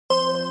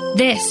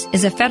This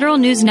is a Federal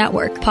News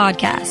Network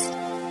podcast.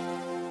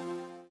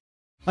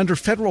 Under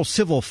federal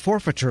civil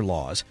forfeiture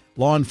laws,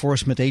 law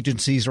enforcement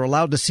agencies are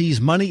allowed to seize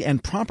money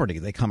and property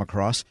they come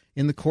across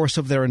in the course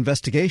of their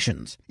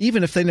investigations,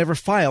 even if they never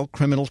file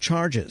criminal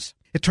charges.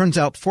 It turns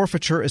out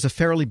forfeiture is a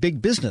fairly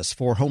big business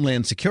for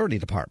Homeland Security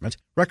Department.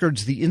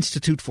 Records the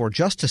Institute for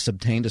Justice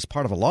obtained as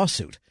part of a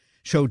lawsuit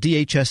show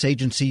DHS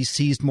agencies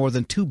seized more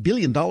than $2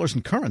 billion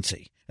in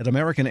currency at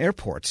American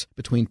airports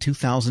between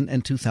 2000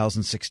 and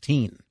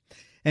 2016.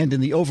 And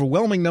in the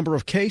overwhelming number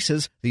of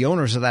cases, the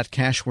owners of that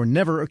cash were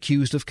never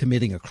accused of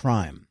committing a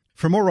crime.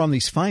 For more on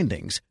these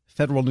findings,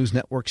 Federal News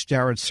Network's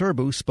Jared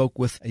Serbu spoke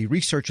with a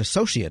research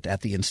associate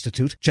at the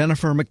Institute,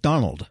 Jennifer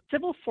McDonald.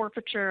 Civil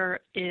forfeiture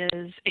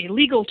is a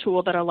legal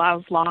tool that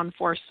allows law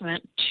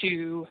enforcement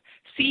to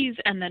seize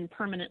and then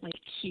permanently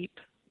keep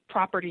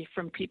property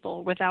from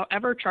people without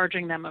ever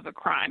charging them of a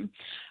crime,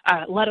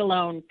 let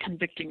alone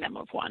convicting them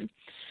of one.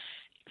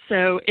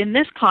 So in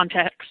this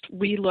context,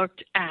 we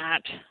looked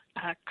at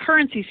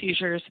currency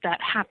seizures that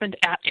happened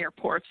at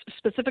airports,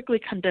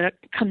 specifically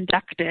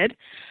conducted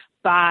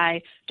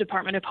by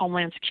Department of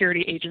Homeland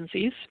Security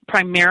agencies,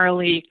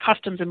 primarily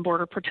Customs and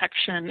Border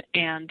Protection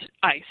and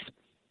ICE.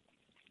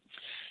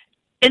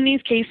 In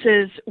these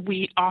cases,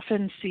 we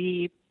often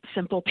see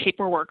simple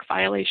paperwork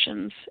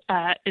violations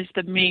is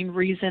the main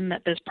reason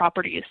that this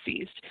property is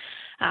seized.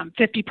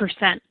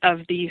 50% of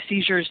the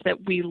seizures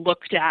that we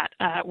looked at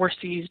were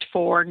seized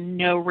for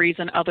no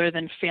reason other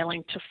than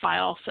failing to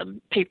file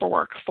some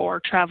paperwork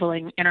for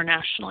traveling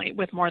internationally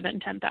with more than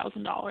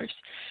 $10,000.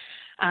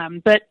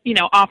 But,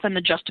 often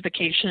the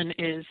justification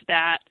is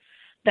that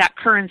that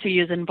currency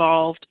is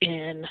involved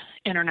in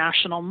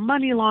international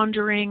money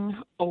laundering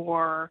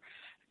or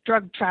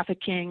drug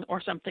trafficking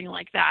or something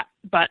like that.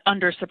 But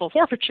under civil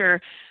forfeiture,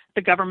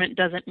 the government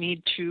doesn't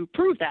need to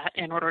prove that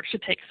in order to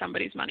take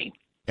somebody's money.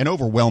 And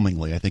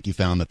overwhelmingly, I think you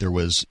found that there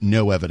was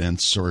no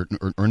evidence or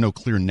no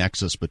clear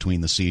nexus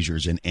between the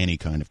seizures and any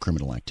kind of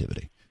criminal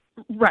activity.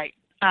 Right.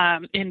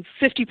 In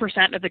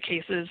 50% of the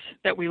cases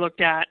that we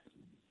looked at,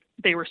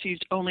 they were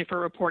seized only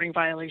for reporting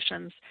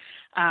violations.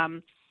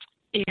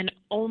 In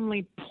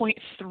only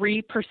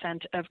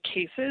 0.3% of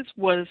cases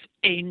was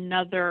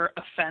another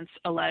offense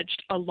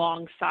alleged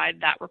alongside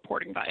that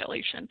reporting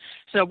violation.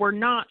 So we're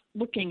not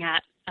looking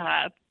at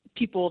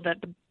people that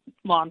the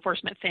law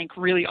enforcement think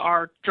really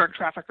are drug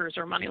traffickers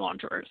or money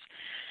launderers.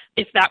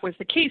 If that was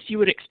the case, you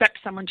would expect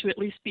someone to at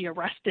least be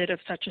arrested of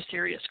such a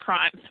serious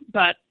crime,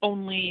 but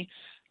only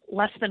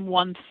less than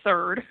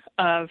 1/3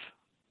 of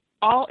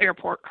all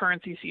airport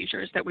currency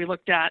seizures that we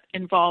looked at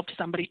involved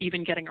somebody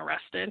even getting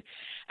arrested.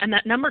 And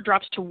that number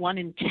drops to 1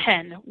 in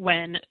 10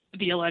 when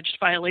the alleged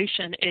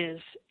violation is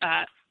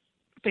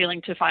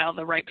failing to file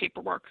the right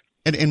paperwork.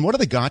 And one of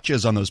the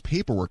gotchas on those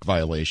paperwork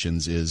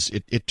violations is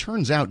it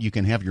turns out you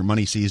can have your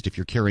money seized if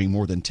you're carrying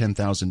more than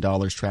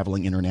 $10,000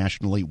 traveling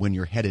internationally when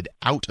you're headed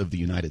out of the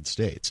United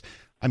States.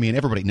 I mean,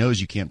 everybody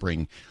knows you can't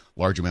bring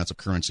large amounts of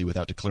currency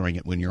without declaring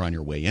it when you're on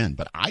your way in,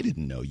 but I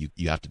didn't know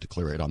you have to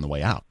declare it on the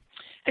way out.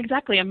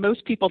 Exactly, and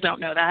most people don't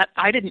know that.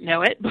 I didn't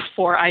know it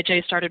before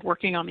IJ started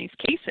working on these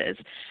cases.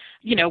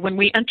 When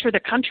we enter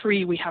the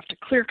country, we have to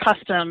clear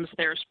customs,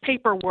 there's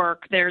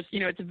paperwork,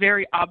 it's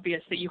very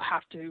obvious that you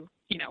have to,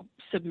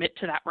 submit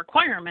to that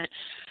requirement.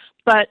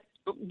 But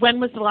when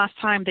was the last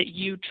time that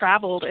you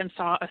traveled and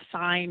saw a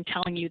sign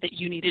telling you that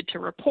you needed to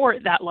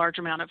report that large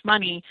amount of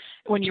money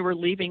when you were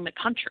leaving the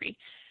country?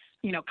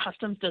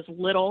 Customs does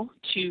little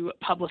to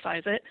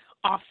publicize it.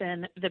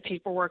 Often the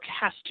paperwork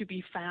has to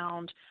be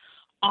found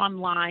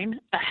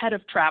online ahead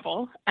of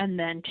travel and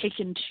then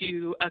taken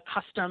to a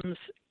customs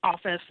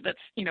office that's,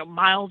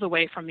 miles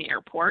away from the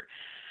airport.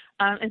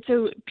 And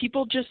so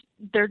people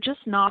they're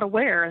just not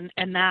aware.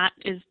 And that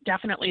is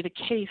definitely the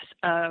case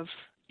of,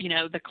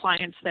 the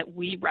clients that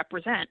we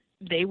represent.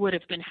 They would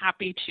have been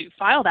happy to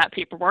file that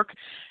paperwork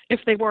if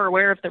they were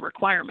aware of the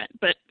requirement.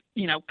 But,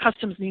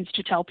 Customs needs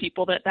to tell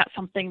people that that's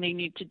something they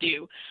need to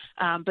do.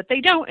 But they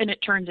don't, and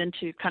it turns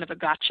into kind of a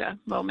gotcha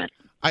moment.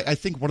 I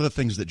think one of the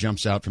things that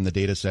jumps out from the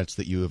data sets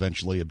that you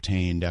eventually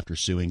obtained after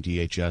suing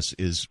DHS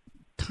is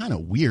kind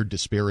of weird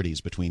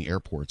disparities between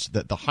airports.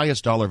 That the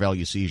highest dollar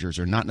value seizures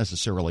are not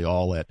necessarily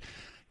all at,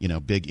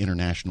 big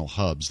international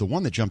hubs. The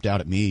one that jumped out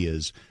at me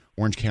is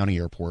Orange County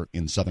Airport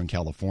in Southern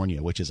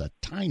California, which is a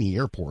tiny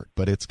airport,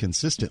 but it's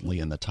consistently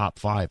in the top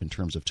 5 in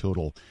terms of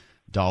total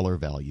dollar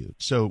value.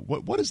 So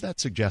what does that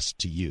suggest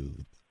to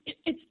you?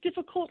 It's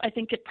difficult. I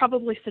think it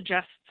probably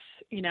suggests,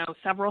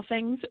 several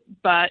things,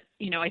 but,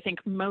 I think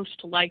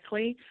most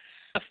likely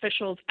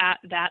officials at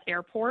that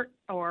airport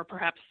or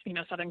perhaps,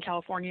 Southern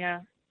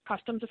California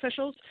customs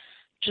officials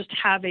just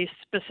have a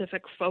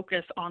specific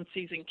focus on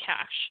seizing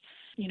cash.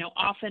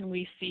 Often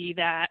we see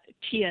that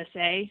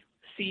TSA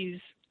sees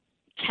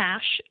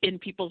cash in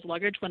people's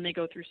luggage when they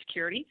go through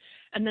security,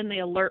 and then they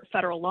alert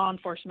federal law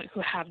enforcement who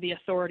have the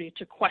authority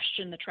to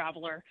question the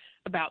traveler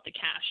about the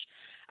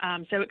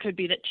cash. So it could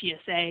be that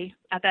TSA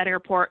at that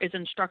airport is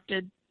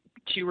instructed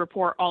to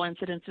report all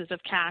incidences of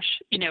cash.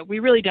 We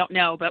really don't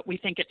know, but we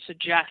think it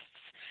suggests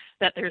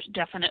that there's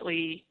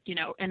definitely,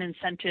 an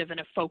incentive and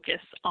a focus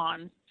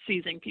on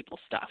seizing people's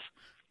stuff.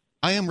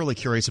 I am really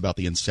curious about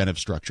the incentive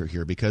structure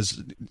here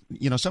because,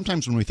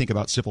 sometimes when we think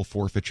about civil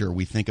forfeiture,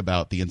 we think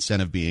about the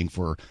incentive being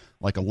for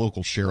like a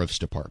local sheriff's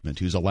department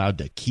who's allowed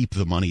to keep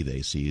the money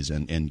they seize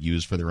and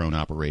use for their own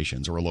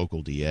operations, or a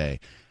local DA.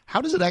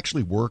 How does it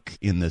actually work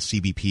in the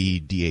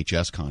CBP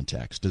DHS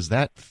context? Does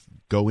that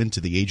go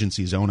into the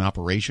agency's own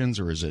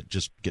operations, or does it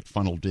just get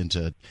funneled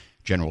into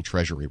general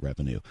Treasury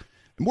revenue?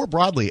 More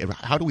broadly,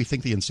 how do we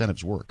think the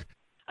incentives work?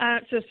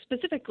 So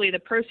specifically, the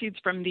proceeds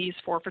from these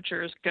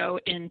forfeitures go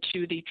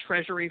into the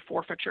Treasury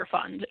Forfeiture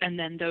Fund, and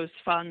then those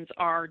funds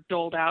are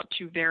doled out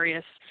to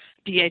various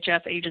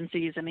DHS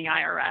agencies and the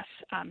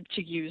IRS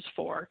to use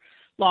for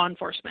law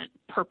enforcement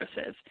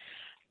purposes.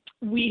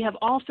 We have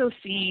also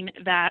seen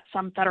that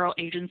some federal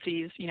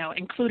agencies,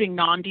 including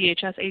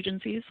non-DHS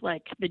agencies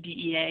like the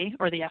DEA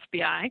or the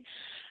FBI,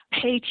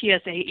 pay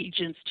TSA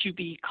agents to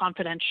be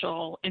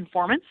confidential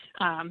informants,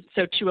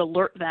 so to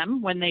alert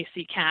them when they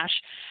see cash,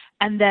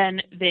 and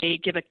then they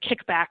give a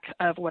kickback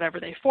of whatever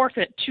they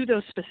forfeit to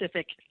those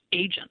specific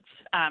agents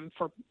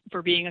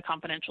for being a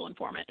confidential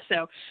informant.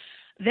 So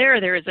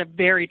there is a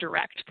very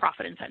direct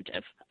profit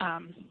incentive.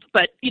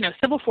 But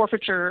civil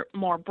forfeiture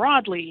more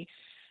broadly,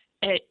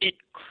 it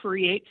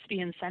creates the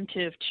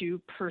incentive to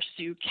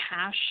pursue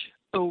cash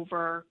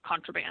over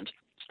contraband.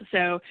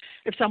 So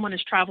if someone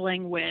is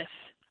traveling with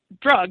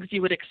drugs,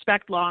 you would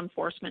expect law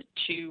enforcement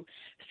to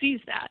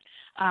seize that.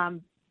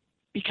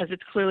 Because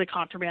it's clearly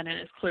contraband and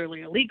it's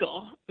clearly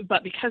illegal,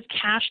 but because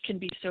cash can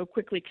be so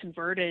quickly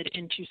converted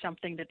into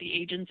something that the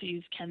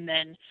agencies can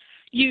then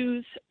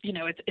use,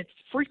 it's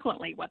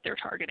frequently what they're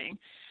targeting.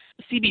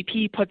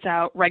 CBP puts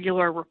out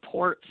regular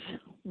reports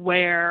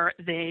where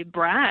they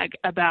brag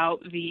about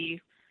the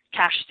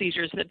cash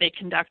seizures that they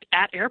conduct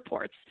at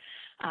airports.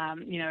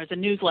 There's a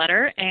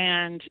newsletter,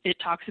 and it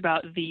talks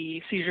about the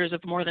seizures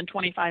of more than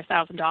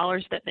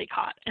 $25,000 that they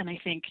caught. And I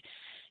think,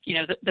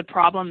 the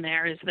problem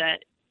there is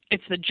that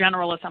it's the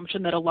general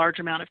assumption that a large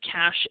amount of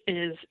cash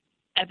is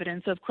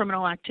evidence of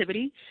criminal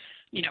activity,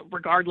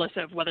 regardless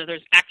of whether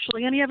there's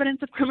actually any evidence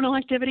of criminal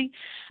activity.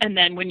 And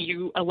then when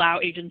you allow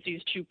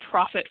agencies to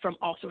profit from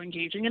also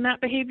engaging in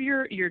that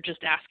behavior, you're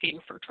just asking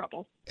for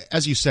trouble.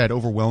 As you said,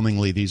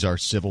 overwhelmingly, these are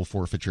civil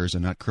forfeitures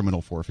and not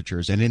criminal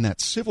forfeitures. And in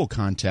that civil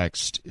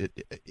context,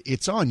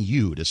 it's on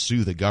you to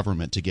sue the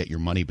government to get your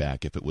money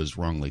back if it was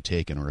wrongly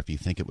taken or if you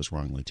think it was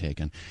wrongly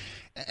taken.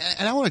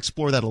 And I want to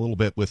explore that a little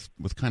bit with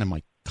kind of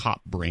my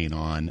cop brain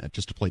on,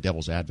 just to play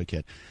devil's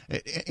advocate.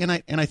 And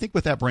I think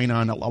with that brain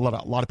on, a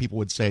lot of people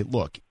would say,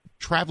 look,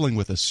 traveling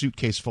with a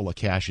suitcase full of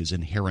cash is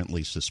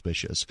inherently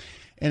suspicious.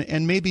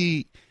 And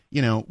maybe,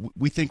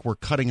 we think we're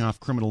cutting off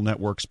criminal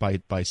networks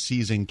by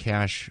seizing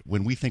cash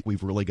when we think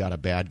we've really got a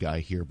bad guy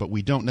here, but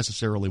we don't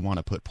necessarily want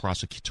to put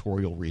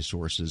prosecutorial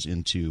resources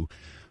into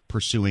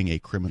pursuing a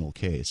criminal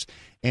case.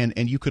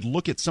 And you could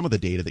look at some of the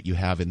data that you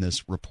have in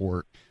this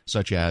report,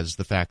 such as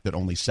the fact that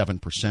only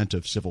 7%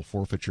 of civil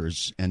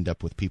forfeitures end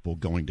up with people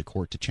going to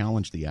court to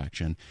challenge the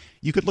action.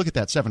 You could look at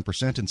that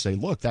 7% and say,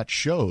 look, that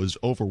shows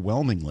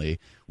overwhelmingly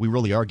we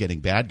really are getting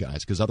bad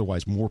guys, because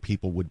otherwise more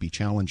people would be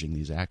challenging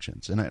these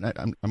actions. And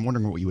I'm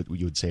wondering what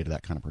you would say to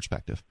that kind of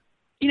perspective.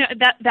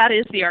 That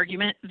is the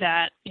argument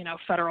that,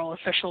 federal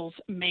officials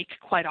make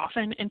quite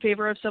often in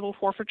favor of civil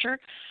forfeiture,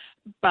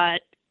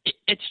 but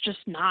it's just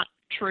not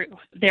true.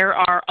 There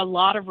are a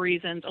lot of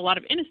reasons, a lot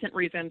of innocent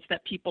reasons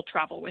that people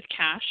travel with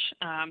cash.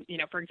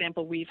 For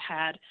example, we've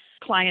had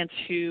clients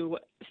who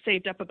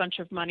saved up a bunch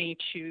of money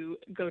to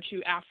go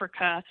to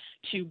Africa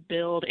to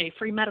build a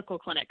free medical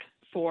clinic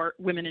for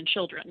women and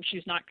children.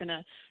 She's not going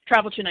to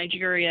travel to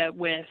Nigeria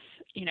with,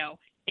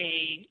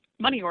 a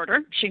money order.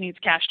 She needs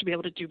cash to be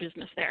able to do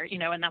business there,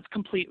 and that's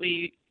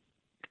completely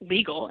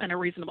legal and a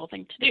reasonable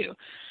thing to do.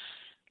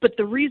 But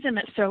the reason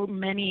that so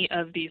many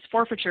of these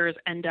forfeitures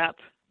end up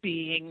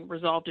being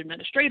resolved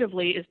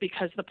administratively is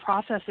because the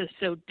process is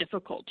so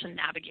difficult to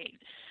navigate.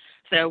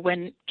 So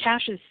when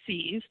cash is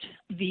seized,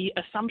 the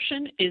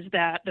assumption is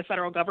that the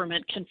federal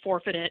government can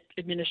forfeit it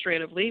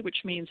administratively, which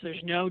means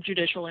there's no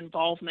judicial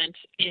involvement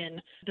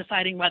in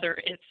deciding whether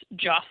it's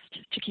just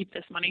to keep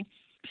this money.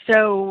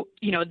 So,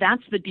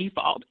 that's the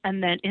default.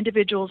 And then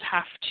individuals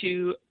have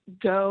to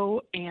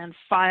go and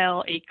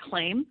file a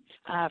claim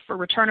for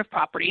return of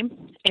property.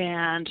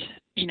 And,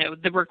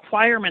 the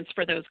requirements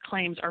for those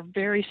claims are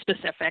very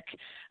specific.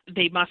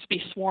 They must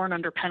be sworn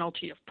under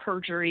penalty of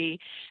perjury.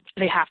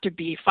 They have to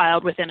be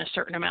filed within a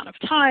certain amount of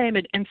time.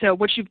 And so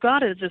what you've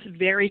got is this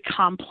very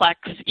complex,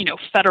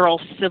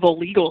 federal civil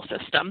legal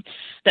system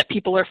that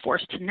people are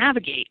forced to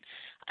navigate.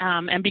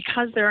 And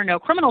because there are no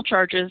criminal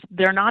charges,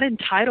 they're not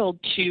entitled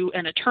to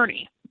an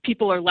attorney.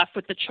 People are left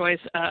with the choice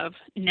of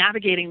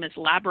navigating this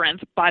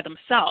labyrinth by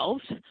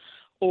themselves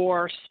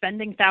or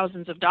spending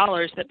thousands of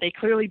dollars that they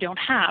clearly don't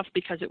have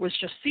because it was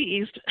just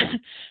seized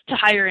to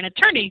hire an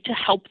attorney to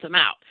help them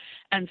out.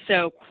 And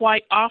so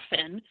quite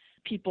often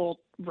people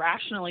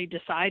rationally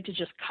decide to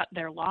just cut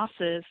their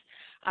losses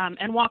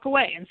and walk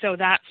away. And so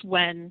that's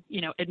when,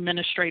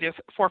 administrative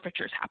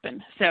forfeitures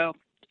happen. So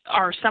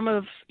Are some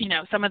of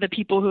the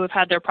people who have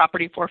had their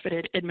property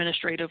forfeited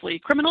administratively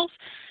criminals?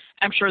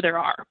 I'm sure there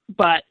are,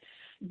 but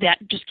that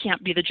just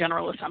can't be the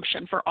general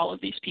assumption for all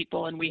of these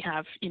people, and we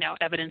have,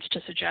 evidence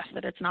to suggest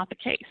that it's not the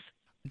case.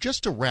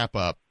 Just to wrap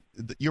up,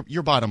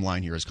 your bottom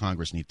line here is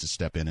Congress needs to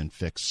step in and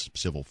fix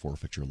civil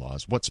forfeiture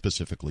laws. What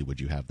specifically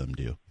would you have them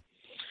do?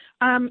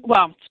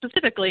 Well,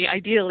 specifically,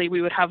 ideally,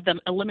 we would have them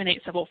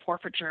eliminate civil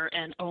forfeiture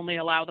and only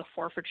allow the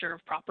forfeiture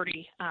of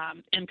property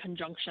in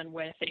conjunction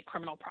with a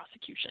criminal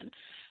prosecution.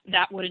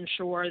 That would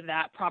ensure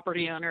that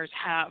property owners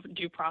have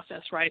due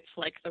process rights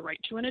like the right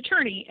to an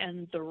attorney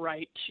and the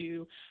right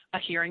to a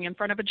hearing in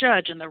front of a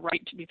judge and the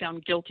right to be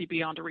found guilty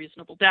beyond a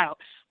reasonable doubt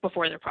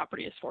before their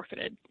property is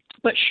forfeited.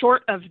 But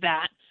short of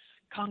that,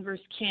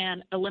 Congress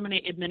can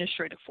eliminate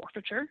administrative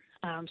forfeiture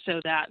so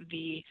that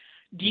the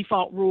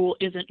default rule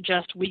isn't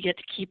just we get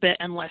to keep it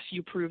unless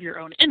you prove your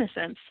own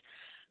innocence.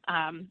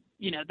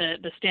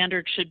 The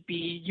standard should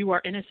be you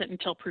are innocent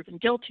until proven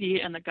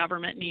guilty, and the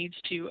government needs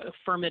to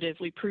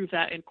affirmatively prove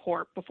that in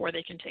court before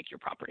they can take your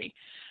property.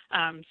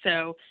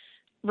 So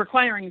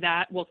requiring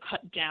that will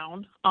cut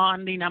down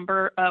on the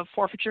number of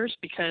forfeitures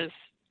because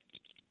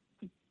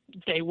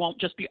they won't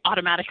just be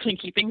automatically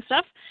keeping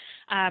stuff.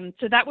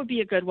 So that would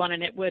be a good one,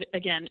 and it would,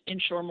 again,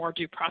 ensure more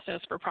due process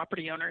for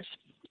property owners.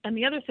 And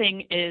the other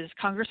thing is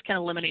Congress can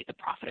eliminate the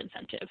profit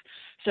incentive.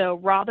 So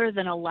rather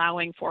than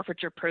allowing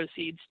forfeiture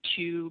proceeds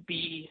to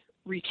be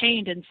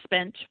retained and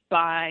spent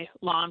by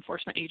law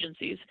enforcement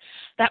agencies,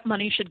 that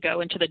money should go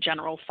into the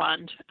general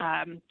fund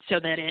so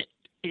that it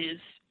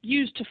is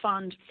used to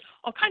fund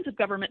all kinds of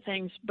government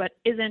things, but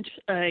isn't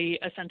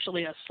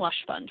essentially a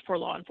slush fund for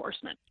law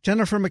enforcement.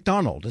 Jennifer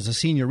McDonald is a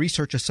senior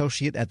research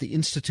associate at the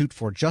Institute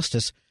for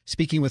Justice,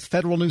 speaking with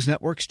Federal News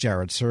Network's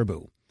Jared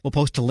Serbu. We'll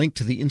post a link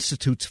to the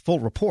Institute's full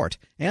report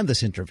and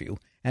this interview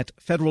at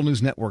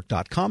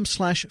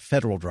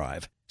federalnewsnetwork.com/Federal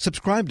Drive.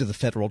 Subscribe to the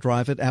Federal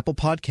Drive at Apple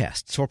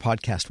Podcasts or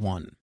Podcast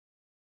One.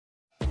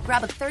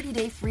 Grab a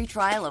 30-day free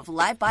trial of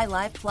Live by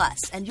Live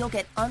Plus, and you'll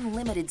get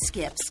unlimited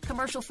skips,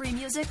 commercial-free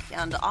music,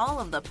 and all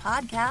of the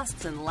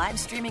podcasts and live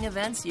streaming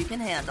events you can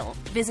handle.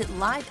 Visit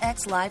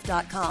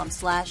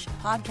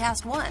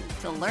livexlive.com/podcast1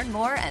 to learn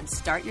more and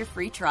start your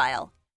free trial.